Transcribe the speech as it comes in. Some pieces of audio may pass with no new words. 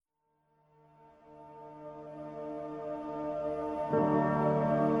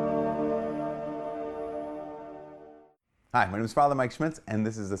Hi, my name is Father Mike Schmitz, and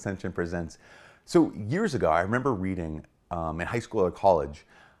this is Ascension Presents. So years ago, I remember reading in high school or college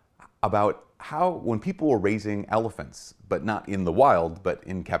about how when people were raising elephants, but not in the wild, but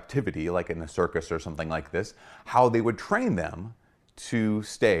in captivity, like in a circus or something like this, how they would train them to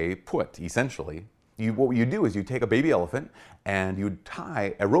stay put, essentially. What you do is you take a baby elephant and you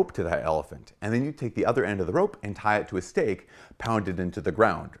tie a rope to that elephant, and then you take the other end of the rope and tie it to a stake pounded into the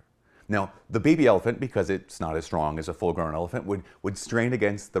ground. Now, the baby elephant, because it's not as strong as a full-grown elephant, would strain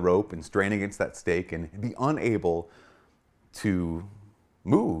against the rope and strain against that stake and be unable to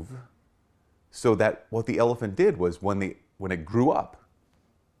move, so that what the elephant did was when it grew up,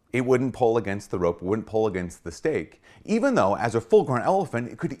 it wouldn't pull against the rope, it wouldn't pull against the stake, even though as a full-grown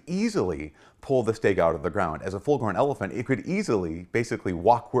elephant, it could easily pull the stake out of the ground. As a full-grown elephant, it could easily basically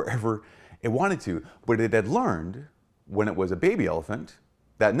walk wherever it wanted to, but it had learned when it was a baby elephant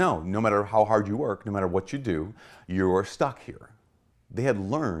that no matter how hard you work, no matter what you do, you're stuck here. They had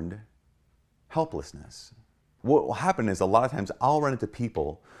learned helplessness. What will happen is a lot of times I'll run into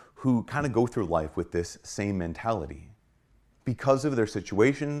people who kind of go through life with this same mentality because of their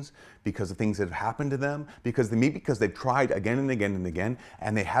situations, because of things that have happened to them, because they've tried again and again and again,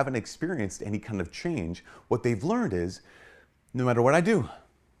 and they haven't experienced any kind of change. What they've learned is, no matter what I do,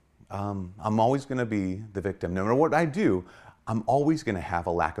 I'm always going to be the victim. No matter what I do, I'm always going to have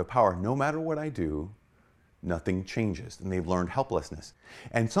a lack of power. No matter what I do, nothing changes. And they've learned helplessness.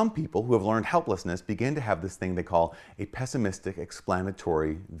 And some people who have learned helplessness begin to have this thing they call a pessimistic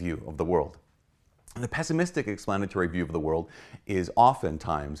explanatory view of the world. And the pessimistic explanatory view of the world is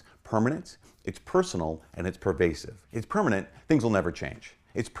oftentimes permanent, it's personal, and it's pervasive. It's permanent, things will never change.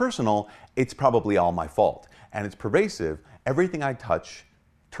 It's personal, it's probably all my fault. And it's pervasive, everything I touch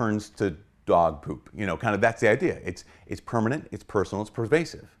turns to dog poop. Kind of that's the idea. It's permanent, it's personal, it's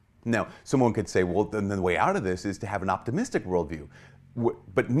pervasive. Now, someone could say, well, then the way out of this is to have an optimistic worldview.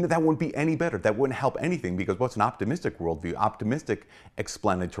 But that wouldn't be any better. That wouldn't help anything, because what's an optimistic worldview? Optimistic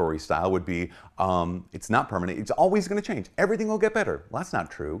explanatory style would be, it's not permanent, it's always going to change. Everything will get better. Well, that's not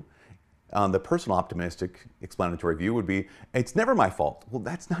true. The personal optimistic explanatory view would be, it's never my fault. Well,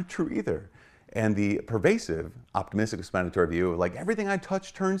 that's not true either. And the pervasive, optimistic explanatory view, like everything I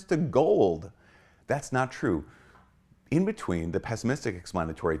touch turns to gold. That's not true. In between the pessimistic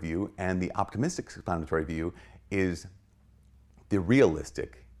explanatory view and the optimistic explanatory view is the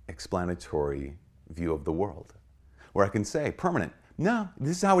realistic explanatory view of the world, where I can say, permanent, no,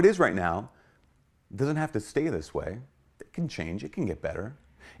 this is how it is right now. It doesn't have to stay this way. It can change, it can get better.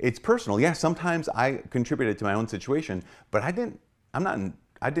 It's personal. Yeah, sometimes I contributed to my own situation, but I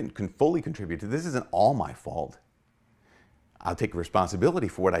didn't fully contribute to this. Isn't all my fault. I'll take responsibility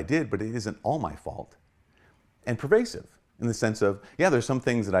for what I did, but it isn't all my fault. And pervasive in the sense of, yeah, there's some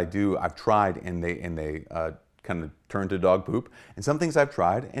things that I do, I've tried and they kind of turn to dog poop, and some things I've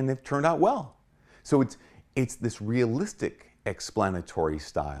tried and they've turned out well. So it's this realistic explanatory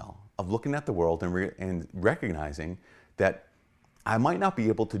style of looking at the world and recognizing that I might not be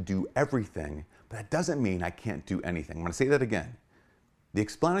able to do everything, but that doesn't mean I can't do anything. I'm going to say that again. The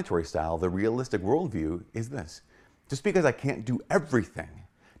explanatory style, the realistic worldview, is this. Just because I can't do everything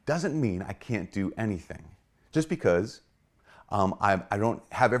doesn't mean I can't do anything. Just because I don't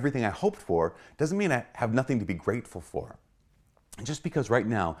have everything I hoped for doesn't mean I have nothing to be grateful for. And just because right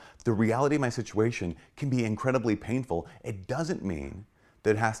now the reality of my situation can be incredibly painful, it doesn't mean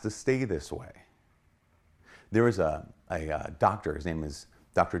that it has to stay this way. There was a doctor, his name is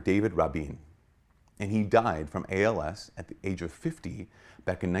Dr. David Rabin, and he died from ALS at the age of 50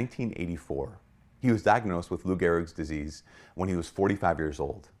 back in 1984. He was diagnosed with Lou Gehrig's disease when he was 45 years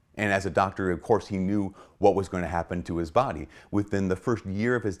old. And as a doctor, of course, he knew what was going to happen to his body. Within the first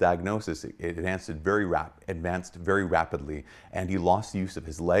year of his diagnosis, it advanced very rapidly, and he lost the use of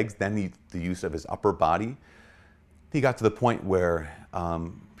his legs, then the use of his upper body. He got to the point where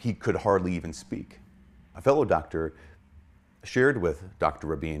he could hardly even speak. A fellow doctor shared with Dr.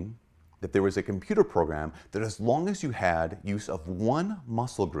 Rabin that there was a computer program that as long as you had use of one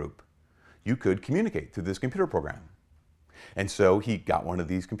muscle group, you could communicate through this computer program. And so he got one of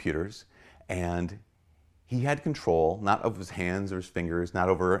these computers, and he had control, not of his hands or his fingers, not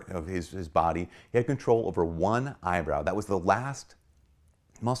over of his body. He had control over one eyebrow. That was the last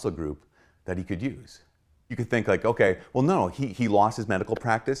muscle group that he could use. You could think like, okay, well, no, he lost his medical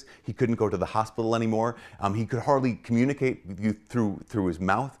practice. He couldn't go to the hospital anymore. He could hardly communicate with you through his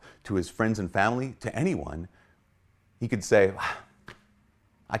mouth to his friends and family, to anyone. He could say,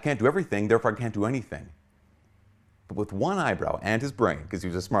 I can't do everything, therefore I can't do anything. But with one eyebrow and his brain, because he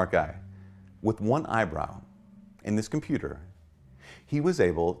was a smart guy, with one eyebrow in this computer, he was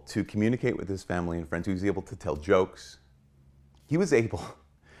able to communicate with his family and friends. He was able to tell jokes. he was able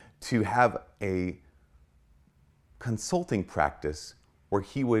to have a consulting practice where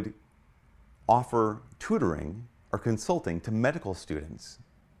he would offer tutoring or consulting to medical students.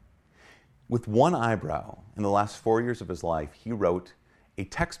 With one eyebrow, in the last 4 years of his life, he wrote a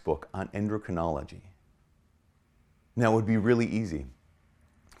textbook on endocrinology. Now, it would be really easy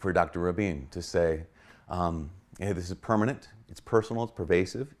for Dr. Rabin to say, hey, this is permanent, it's personal, it's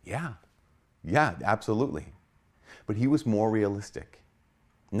pervasive. Yeah, absolutely. But he was more realistic.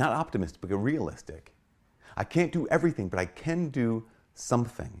 Not optimistic, but realistic. I can't do everything, but I can do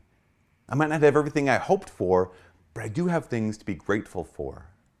something. I might not have everything I hoped for, but I do have things to be grateful for.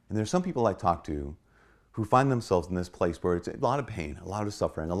 And there's some people I talk to who find themselves in this place where it's a lot of pain, a lot of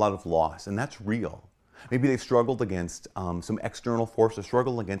suffering, a lot of loss, and that's real. Maybe they've struggled against some external force or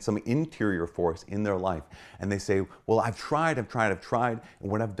struggled against some interior force in their life. And they say, well, I've tried, and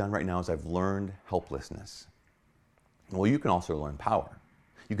what I've done right now is I've learned helplessness. Well, you can also learn power.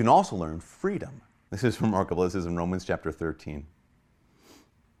 You can also learn freedom. This is remarkable. This is in Romans chapter 13.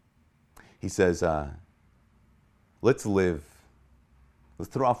 He says, let's throw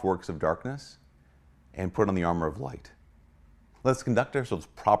off works of darkness and put on the armor of light. Let's conduct ourselves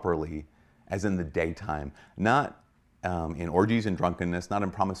properly as in the daytime, not in orgies and drunkenness, not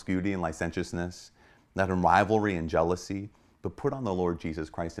in promiscuity and licentiousness, not in rivalry and jealousy, but put on the Lord Jesus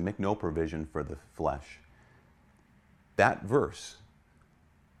Christ and make no provision for the flesh. That verse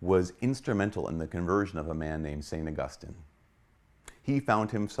was instrumental in the conversion of a man named St. Augustine. He found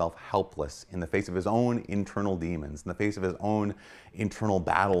himself helpless in the face of his own internal demons, in the face of his own internal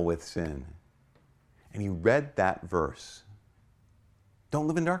battle with sin. And he read that verse. Don't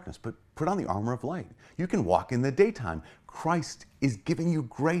live in darkness, but put on the armor of light. You can walk in the daytime. Christ is giving you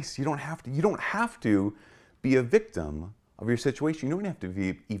grace. You don't have to be a victim of your situation. You don't have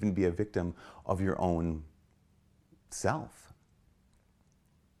to even be a victim of your own self.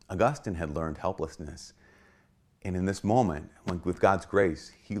 Augustine had learned helplessness. And in this moment, with God's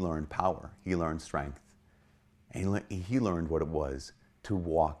grace, he learned power, he learned strength, and he learned what it was to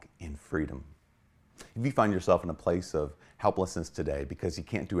walk in freedom. If you find yourself in a place of helplessness today because you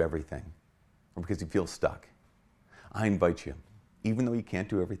can't do everything, or because you feel stuck, I invite you, even though you can't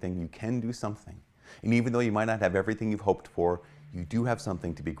do everything, you can do something. And even though you might not have everything you've hoped for, you do have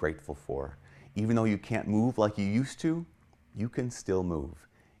something to be grateful for. Even though you can't move like you used to, you can still move,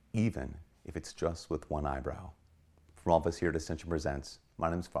 even if it's just with one eyebrow. From all of us here at Ascension Presents, my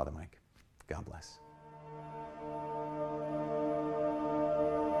name is Father Mike. God bless.